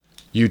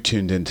You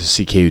tuned into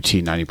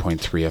CKUT 90.3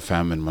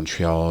 FM in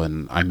Montreal,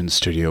 and I'm in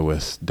studio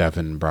with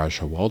Devin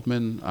Braja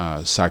Waldman,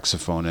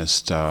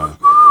 saxophonist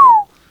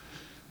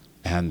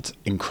and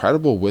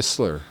incredible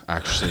whistler.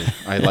 Actually,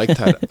 I like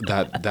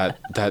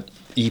that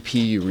EP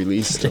you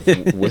released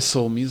of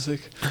whistle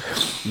music.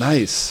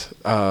 Nice.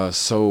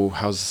 So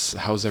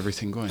how's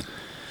everything going?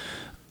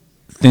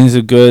 Things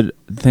are good.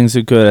 Things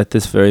are good at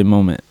this very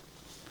moment.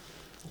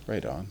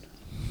 Right on.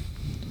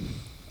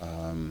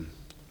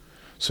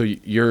 So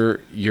you're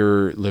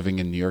living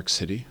in New York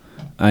City?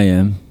 I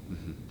am.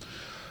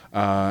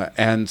 Mm-hmm.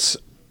 And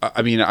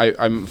I mean,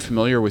 I'm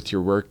familiar with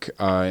your work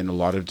in a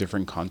lot of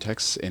different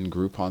contexts, in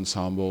group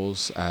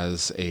ensembles,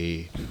 as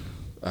a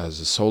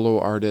solo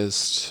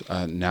artist.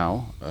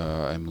 Now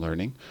I'm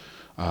learning,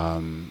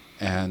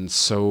 and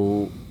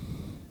so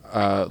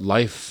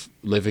life,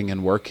 living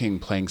and working,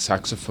 playing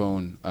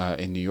saxophone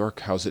in New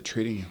York. How's it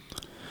treating you?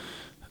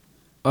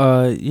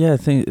 Yeah,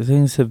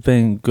 things have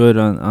been good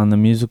on the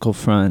musical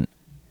front.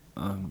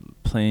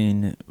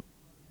 Playing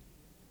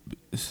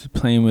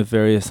with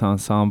various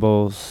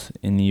ensembles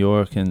in New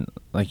York, and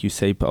like you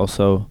say,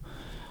 also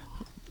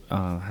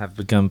have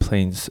begun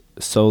playing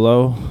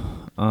solo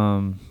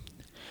in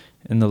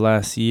the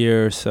last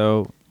year or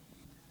so.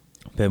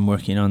 Been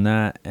working on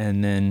that,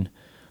 and then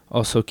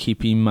also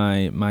keeping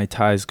my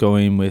ties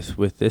going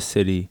with this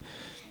city,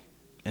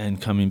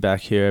 and coming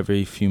back here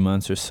every few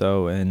months or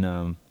so. And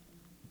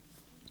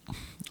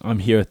I'm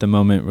here at the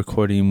moment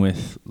recording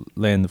with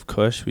Land of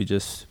Kush. We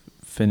just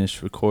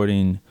finished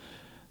recording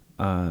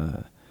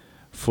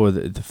for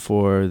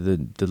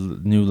the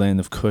new Land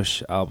of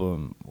Kush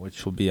album,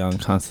 which will be on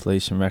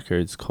Constellation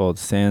Records, called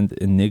Sand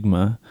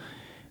Enigma,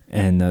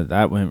 and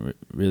that went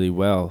really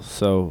well.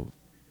 So,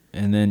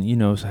 and then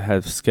I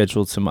have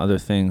scheduled some other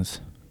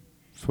things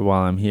for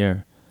while I'm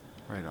here.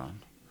 Right on.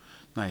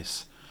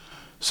 Nice.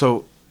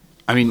 So,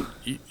 I mean,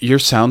 your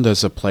sound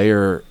as a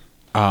player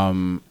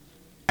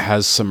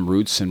has some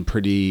roots in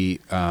pretty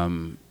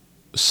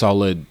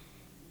solid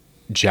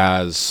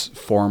jazz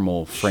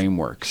formal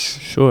frameworks.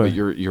 Sure. But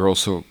you're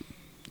also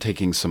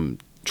taking some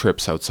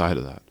trips outside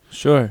of that.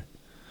 Sure.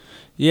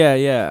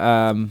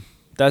 Yeah.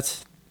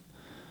 That's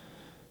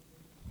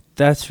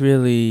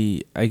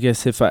really, I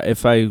guess, if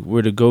I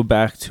were to go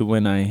back to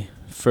when I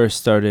first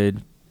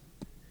started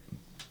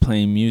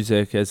playing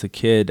music as a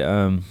kid,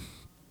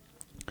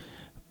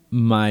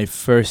 my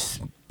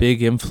first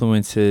big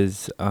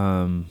influences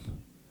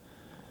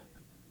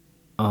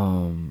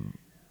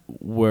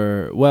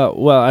were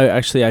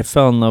I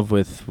fell in love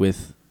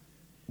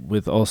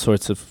with all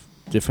sorts of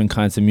different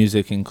kinds of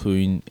music,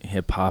 including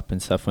hip hop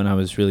and stuff, when I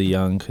was really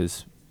young.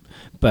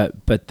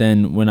 But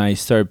then when I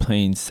started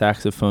playing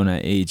saxophone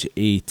at age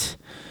 8,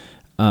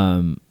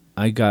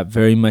 I got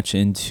very much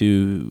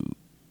into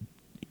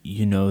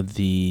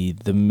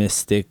the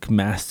mystic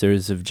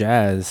masters of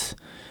jazz,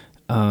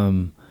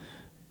 and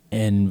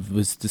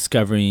was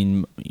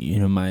discovering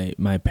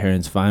my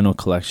parents' vinyl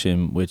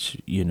collection,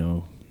 which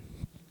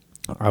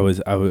I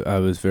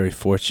was very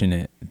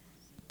fortunate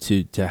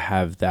to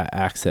have that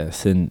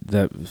access, and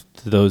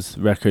those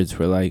records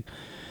were like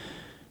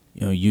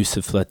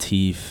Yusuf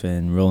Lateef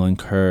and Roland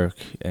Kirk,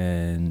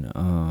 and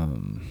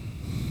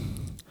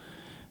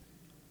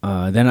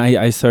then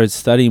I started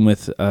studying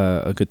with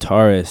a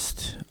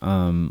guitarist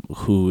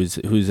who was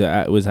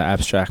an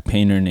abstract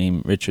painter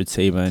named Richard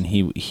Saba, and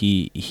he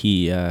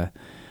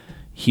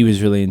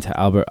was really into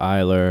Albert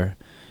Ayler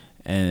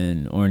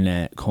and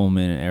Ornette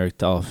Coleman and Eric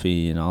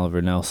Dolphy and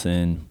Oliver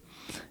Nelson.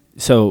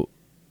 So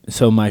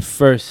my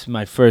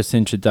first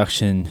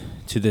introduction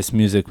to this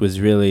music was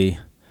really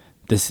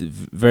this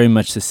very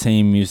much the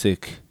same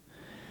music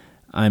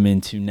I'm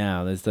into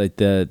now. There's like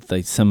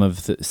some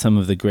of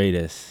the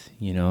greatest,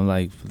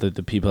 like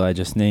the people I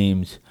just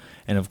named,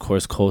 and of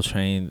course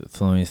Coltrane,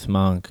 Thelonious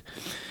Monk.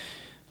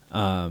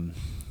 And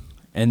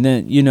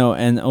then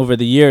and over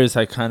the years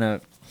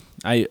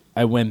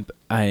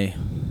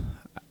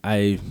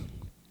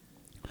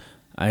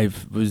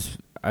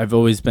I've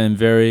always been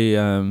very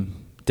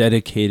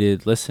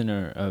dedicated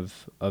listener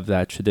of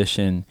that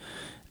tradition,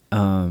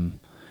 and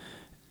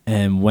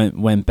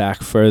went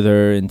back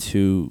further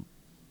into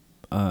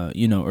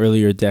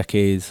earlier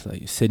decades,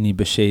 like Sidney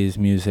Bechet's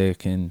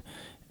music, and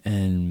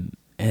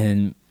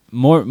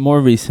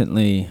more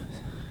recently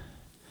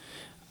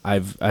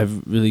I've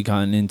really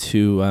gotten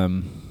into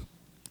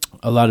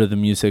a lot of the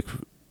music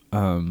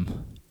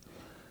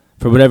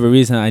for whatever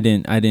reason I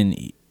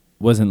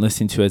wasn't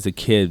listening to as a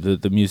kid.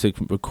 The music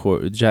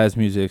jazz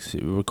music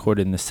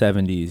recorded in the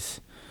 70s,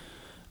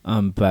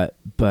 but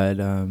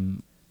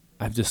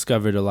I've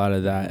discovered a lot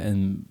of that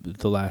in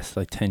the last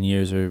 10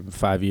 years or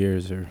 5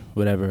 years or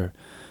whatever.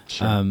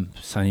 Sure.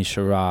 Sonny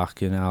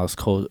Chirac and Alice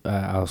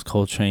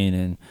Coltrane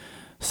and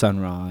Sun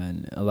Ra,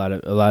 and a lot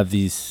of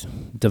these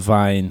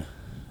divine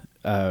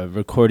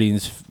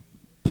recordings,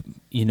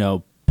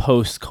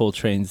 post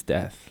Coltrane's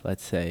death,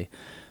 let's say.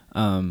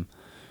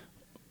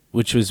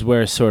 Which was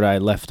where sort of I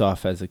left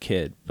off as a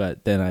kid,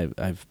 but then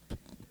I've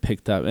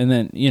picked up, and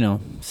then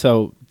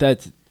so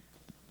that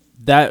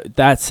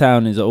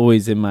sound is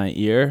always in my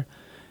ear,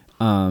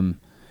 Um,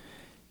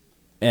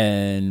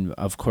 and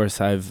of course,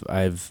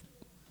 I've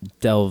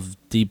delved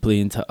deeply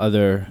into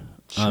other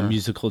Sure.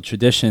 musical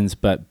traditions,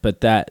 but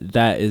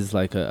that is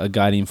like a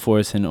guiding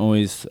force, and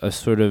always a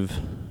sort of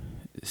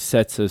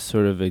sets a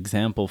sort of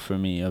example for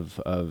me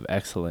of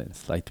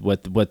excellence, like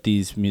what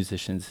these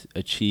musicians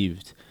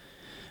achieved.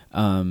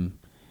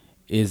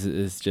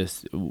 Is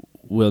just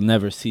will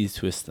never cease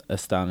to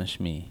astonish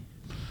me.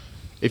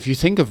 If you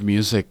think of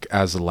music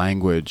as a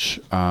language,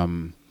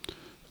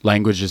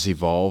 languages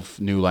evolve,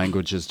 new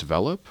languages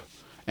develop,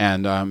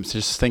 and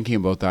just thinking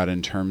about that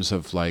in terms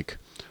of like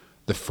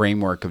the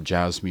framework of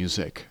jazz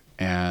music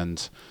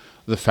and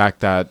the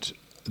fact that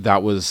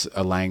that was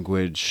a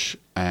language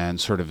and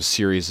sort of a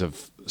series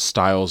of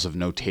styles of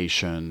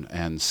notation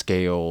and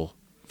scale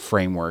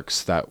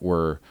frameworks that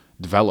were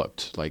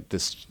developed. Like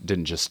this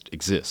didn't just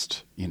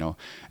exist, you know,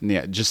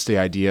 and just the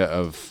idea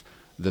of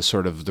the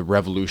sort of the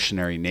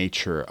revolutionary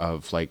nature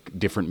of like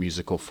different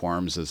musical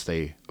forms as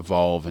they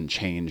evolve and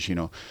change,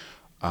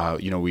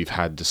 we've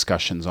had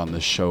discussions on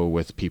this show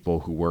with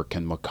people who work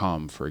in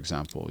Makam, for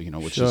example,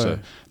 which is Sure.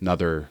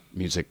 another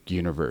music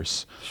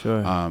universe.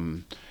 Sure.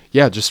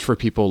 Yeah, just for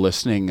people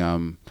listening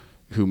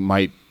who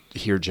might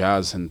hear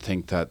jazz and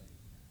think that,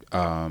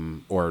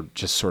 or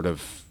just sort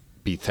of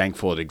be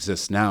thankful it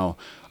exists now.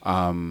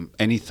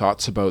 Any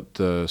thoughts about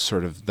the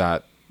sort of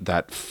that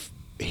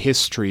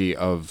history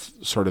of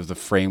sort of the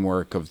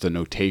framework of the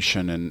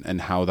notation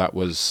and how that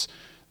was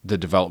the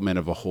development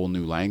of a whole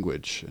new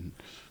language?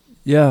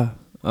 Yeah.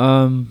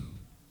 I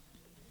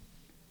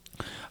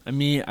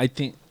mean, I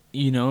think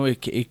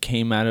it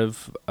came out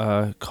of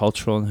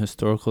cultural and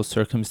historical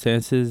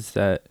circumstances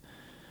that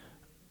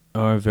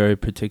are very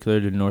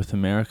particular to North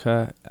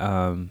America,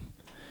 and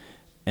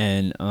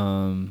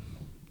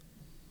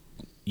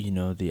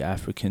the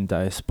African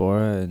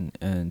diaspora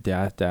and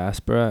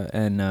diaspora,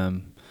 and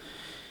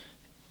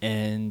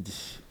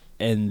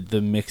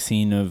the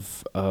mixing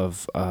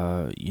of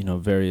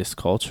various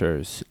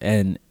cultures,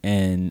 and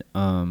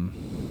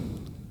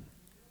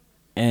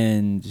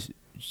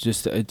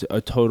just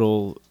a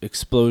total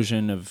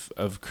explosion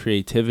of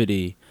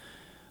creativity,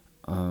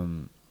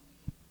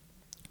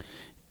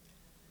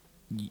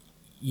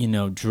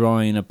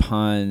 drawing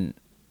upon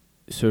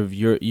sort of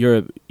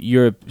Europe,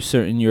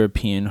 certain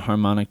European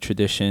harmonic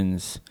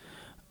traditions,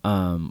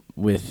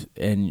 with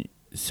and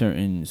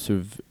certain sort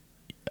of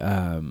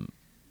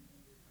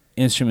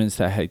instruments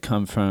that had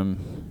come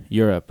from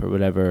Europe or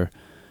whatever,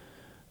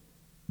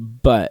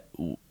 but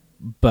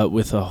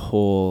with a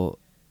whole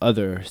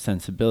other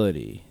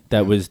sensibility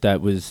that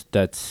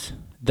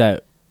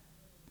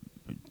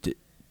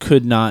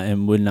could not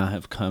and would not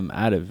have come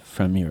out of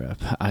from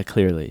Europe. I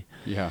clearly.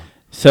 Yeah.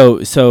 So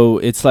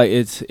it's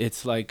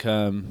like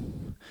I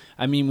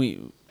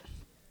mean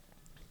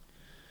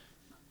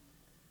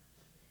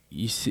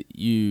it's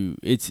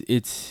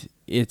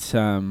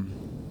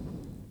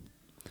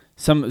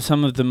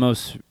some of the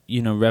most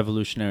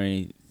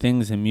revolutionary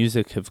things in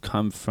music have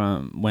come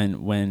from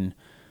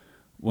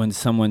when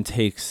someone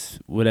takes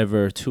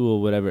whatever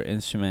tool, whatever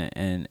instrument,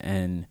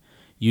 and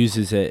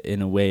uses it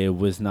in a way it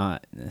was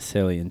not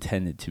necessarily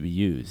intended to be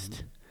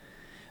used.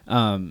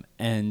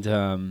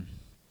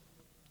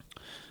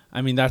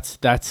 I mean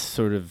that's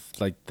sort of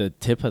like the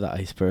tip of the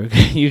iceberg.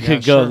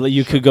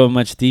 Could go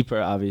much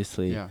deeper,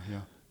 obviously.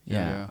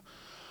 Yeah.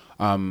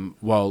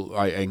 Well,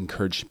 I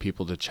encourage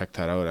people to check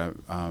that out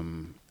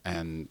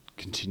and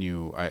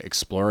continue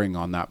exploring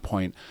on that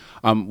point.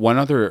 One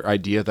other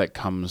idea that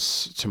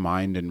comes to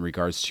mind in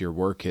regards to your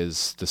work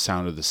is the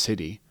sound of the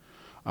city.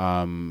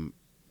 I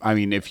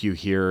mean, if you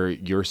hear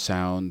your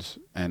sound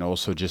and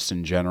also just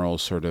in general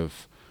sort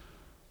of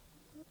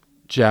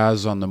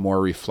jazz on the more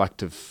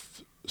reflective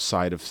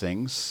side of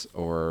things,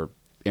 or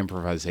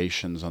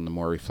improvisations on the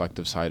more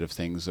reflective side of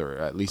things, or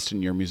at least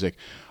in your music,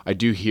 I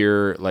do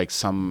hear like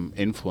some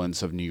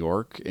influence of New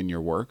York in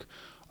your work.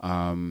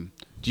 Do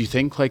you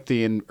think like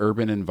the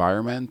urban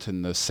environment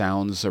and the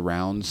sounds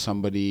around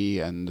somebody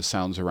and the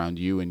sounds around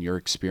you and your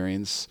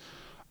experience,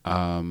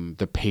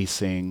 the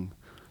pacing,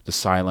 the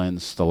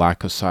silence, the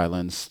lack of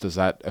silence, does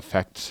that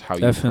affect how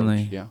you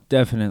approach? Yeah.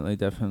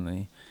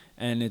 Definitely.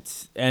 And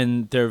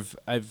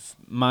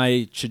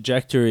my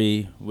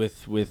trajectory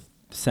with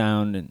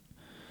sound and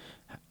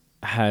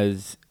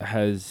has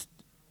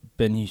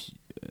been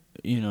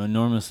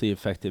enormously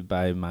affected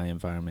by my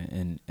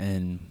environment,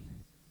 and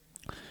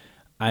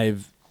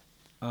I've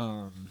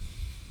I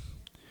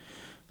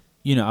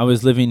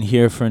was living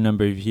here for a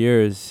number of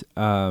years,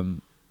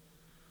 and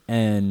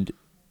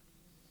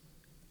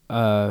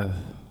I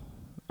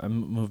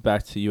moved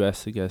back to the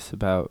U.S. I guess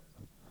about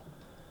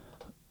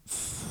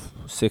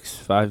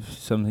 5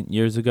 something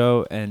years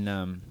ago, and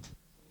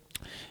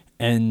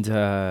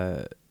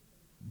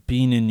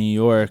being in New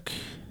York,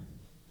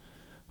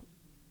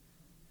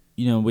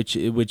 which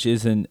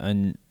is a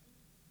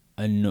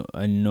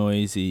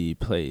noisy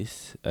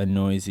place, a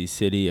noisy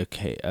city, a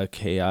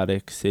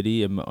chaotic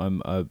city,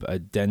 a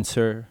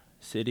denser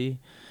city,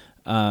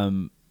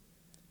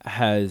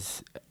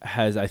 has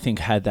I think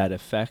had that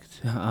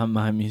effect on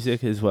my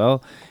music as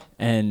well,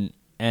 and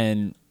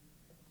and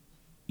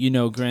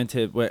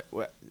granted,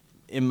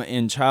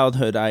 in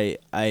childhood, I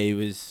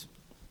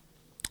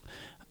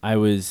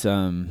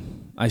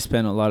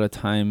spent a lot of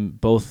time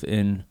both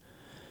in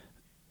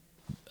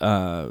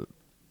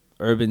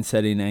urban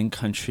setting and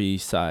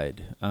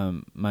countryside.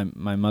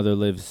 My mother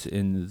lives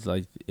in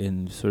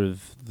sort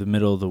of the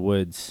middle of the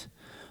woods.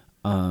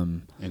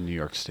 In New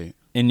York State.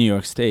 In New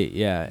York State,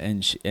 yeah,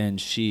 and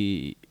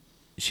she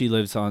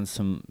lives on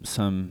some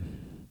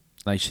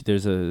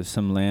there's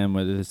some land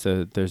where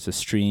there's a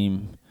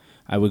stream.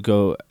 I would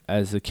go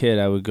as a kid.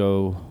 I would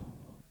go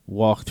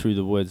walk through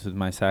the woods with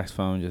my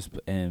saxophone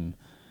and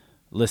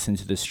listen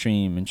to the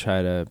stream and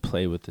try to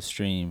play with the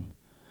stream,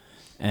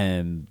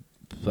 and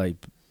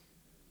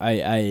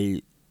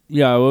I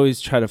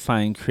always try to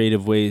find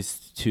creative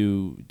ways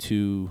to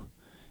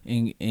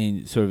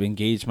sort of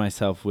engage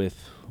myself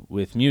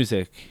with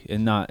music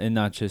and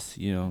not just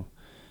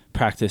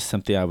practice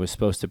something I was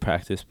supposed to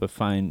practice, but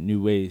find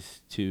new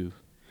ways to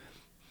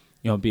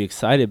be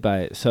excited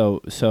by it.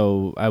 So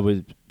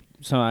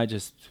I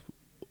just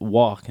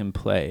walk and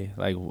play,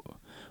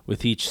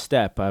 with each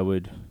step I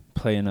would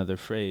play another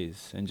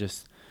phrase, and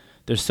just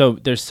it's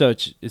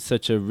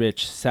such a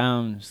rich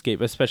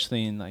soundscape,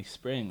 especially in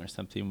spring or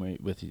something where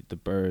with the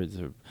birds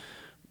or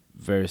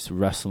various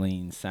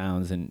rustling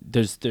sounds, and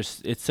there's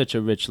it's such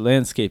a rich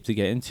landscape to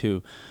get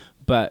into.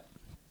 But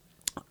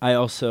I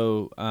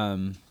also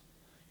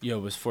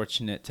was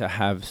fortunate to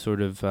have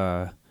sort of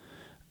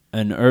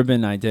an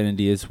urban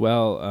identity as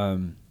well,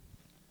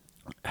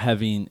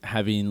 having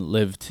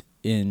lived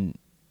in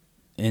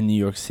New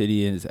York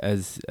City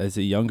as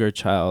a younger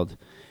child,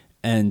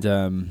 and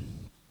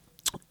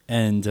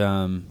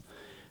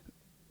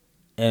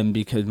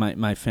because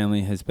my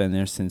family has been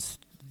there since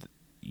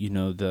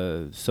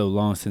so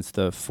long, since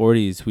the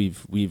 40s.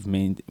 We've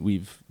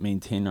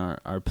maintained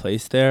our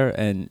place there,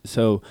 and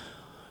so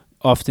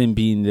often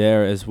being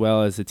there as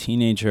well as a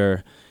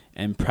teenager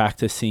and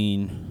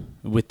practicing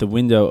with the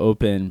window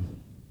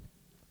open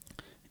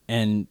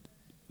and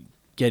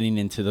getting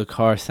into the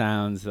car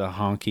sounds, the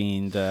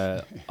honking,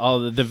 all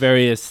the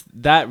various,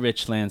 that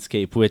rich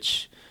landscape,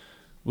 which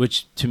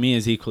to me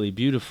is equally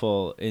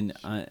beautiful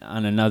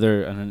on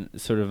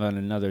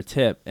another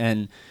tip,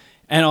 and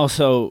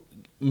also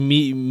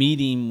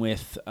meeting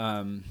with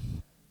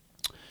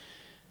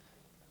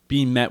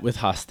being met with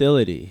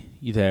hostility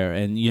there,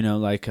 and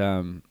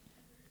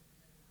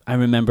I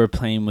remember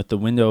playing with the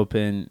window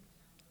open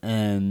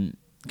and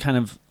kind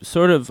of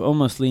sort of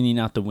almost leaning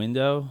out the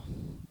window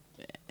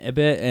a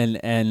bit,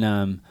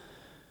 and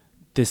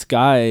this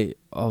guy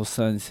all of a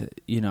sudden,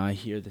 I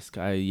hear this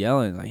guy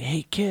yelling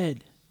 "Hey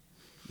kid,"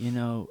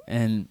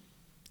 and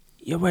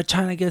we're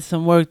trying to get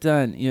some work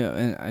done,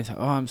 and I thought,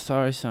 "Oh, I'm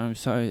sorry,"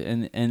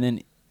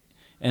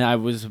 and I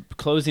was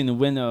closing the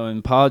window and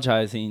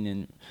apologizing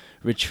and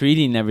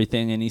retreating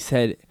everything, and he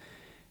said,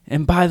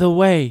 "And by the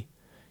way,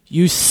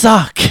 you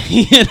suck,"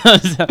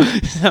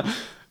 so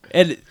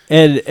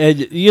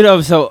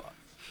so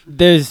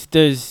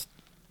there's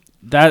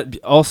that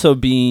also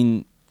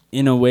being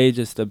in a way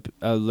just a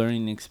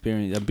learning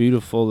experience, a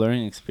beautiful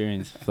learning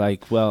experience. I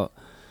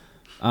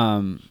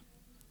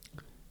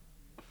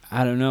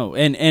don't know,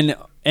 and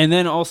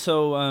then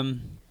also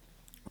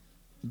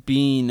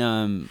being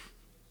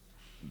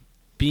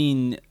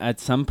at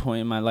some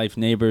point in my life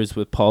neighbors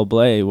with Paul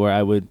Bley, where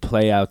I would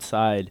play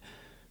outside,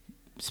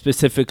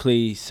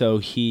 specifically so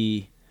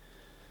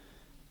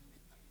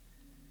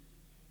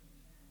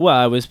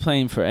I was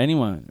playing for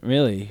anyone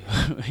really,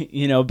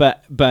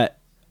 but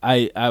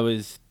I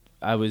was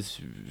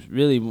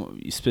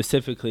really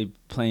specifically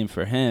playing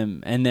for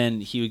him, and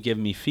then he would give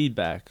me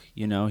feedback.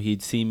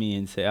 He'd see me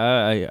and say,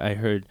 I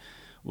heard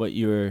what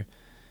you were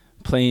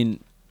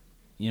playing,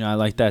 I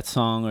like that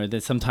song. Or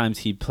that sometimes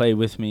he'd play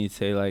with me,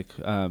 say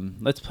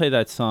let's play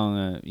that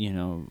song,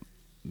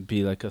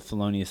 be like a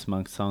Thelonious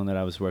Monk song that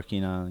I was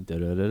working on.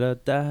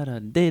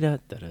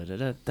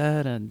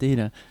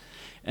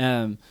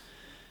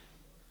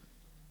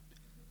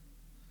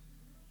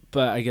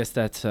 But I guess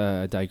that's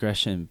a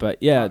digression. But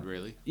yeah, Not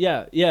really.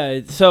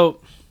 Yeah. So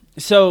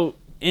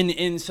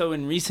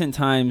in recent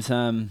times,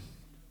 I've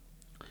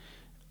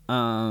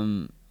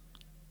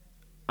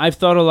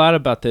thought a lot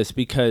about this,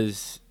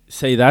 because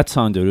say that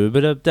song,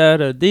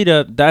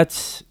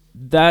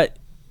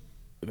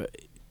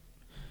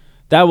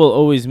 that will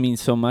always mean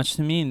so much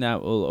to me, and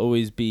that will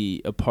always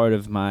be a part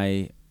of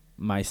my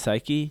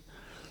psyche.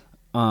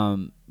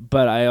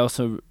 But I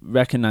also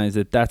recognize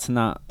that that's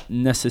not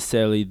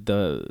necessarily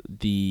the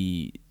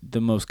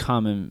most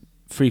common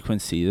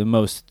frequency, the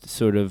most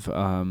sort of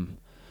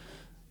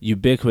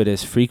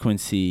ubiquitous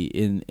frequency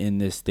in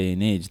this day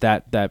and age.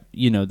 That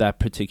that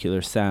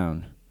particular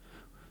sound.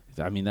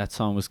 I mean, that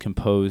song was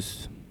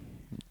composed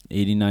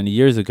 80, 90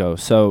 years ago.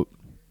 So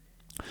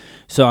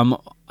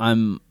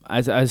I'm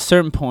at a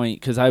certain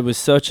point, because I was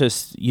such a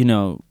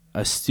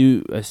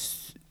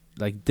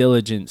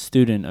diligent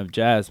student of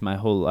jazz my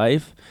whole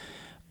life.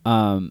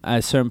 At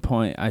a certain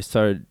point, I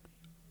started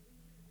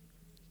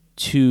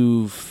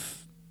to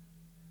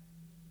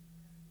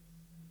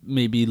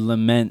maybe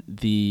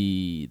lament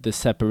the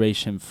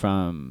separation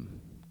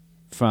from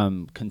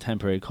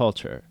contemporary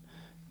culture,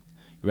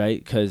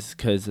 right? Because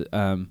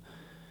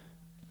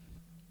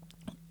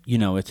you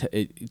know,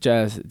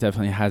 jazz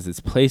definitely has its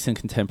place in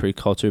contemporary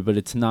culture, but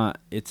it's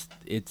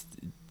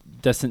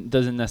doesn't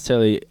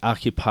necessarily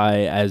occupy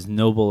as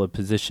noble a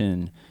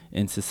position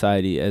in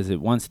society as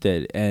it once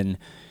did, and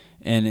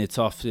it's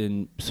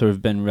often sort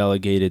of been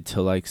relegated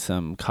to like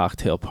some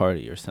cocktail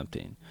party or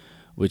something,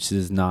 which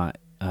does not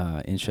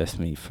interest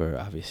me for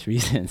obvious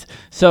reasons.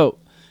 So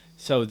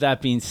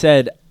that being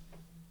said,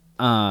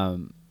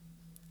 I've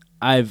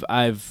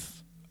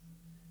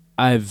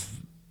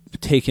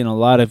taken a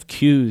lot of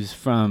cues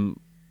from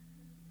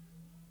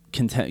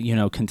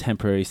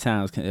contemporary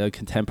sounds,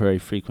 contemporary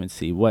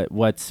frequency. What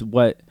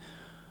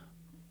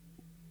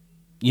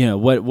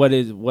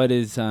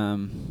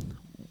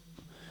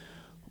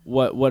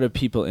are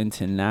people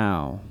into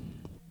now?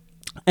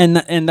 And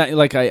that,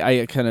 like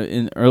I kind of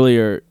in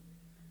earlier,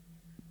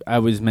 I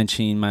was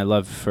mentioning my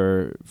love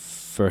for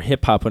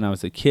hip hop when I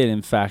was a kid.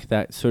 In fact,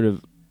 that sort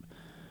of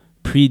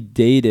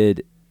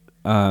predated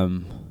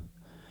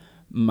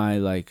my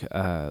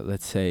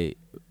let's say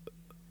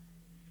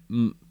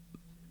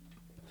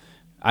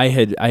I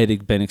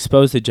had been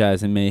exposed to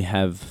jazz and may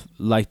have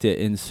liked it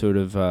in sort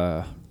of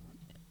a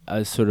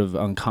sort of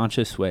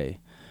unconscious way,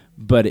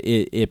 but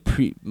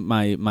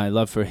my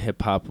love for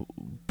hip hop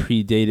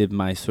predated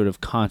my sort of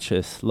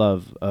conscious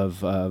love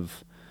of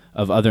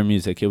other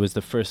music. It was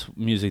the first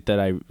music that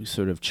I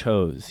sort of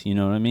chose, you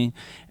know what I mean?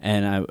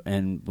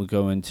 And would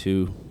go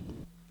into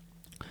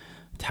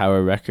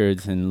Tower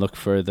Records and look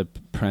for the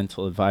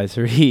parental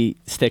advisory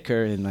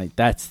sticker, and like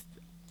that's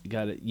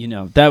got it, you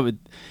know, that would,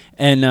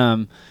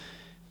 and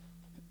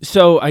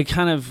so I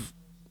kind of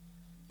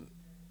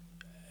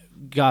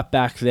got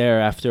back there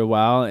after a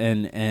while,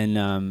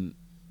 and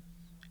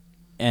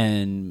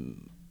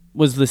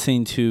was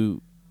listening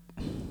to.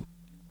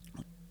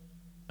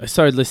 I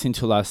started listening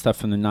to a lot of stuff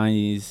from the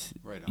 '90s,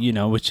 right, you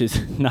know, which is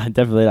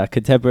definitely not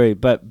contemporary,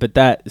 but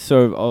that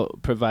sort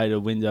of provided a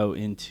window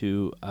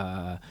into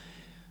a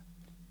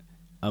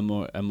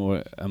more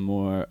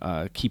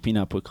keeping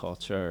up with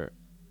culture,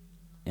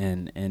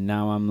 and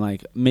now I'm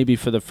like, maybe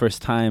for the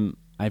first time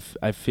I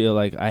feel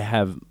like I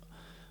have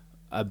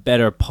a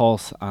better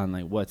pulse on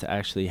like what's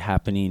actually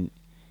happening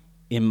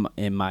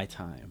in my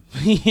time.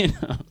 You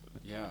know.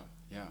 Yeah.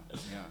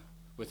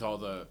 With all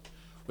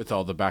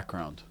the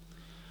background.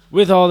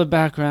 With all the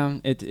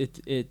background,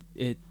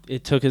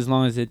 it took as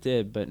long as it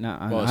did, but now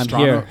I'm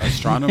here.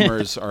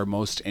 Astronomers are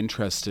most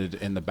interested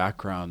in the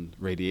background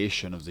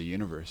radiation of the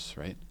universe,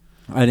 right?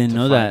 I didn't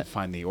know that.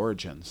 Find the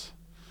origins.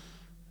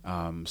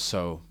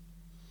 So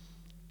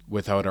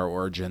without our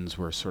origins,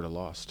 we're sort of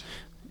lost.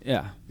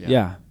 Yeah.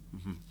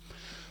 Mm-hmm.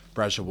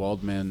 Braja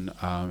Waldman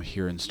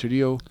here in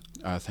studio.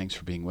 Thanks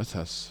for being with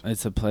us.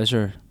 It's a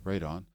pleasure. Right on.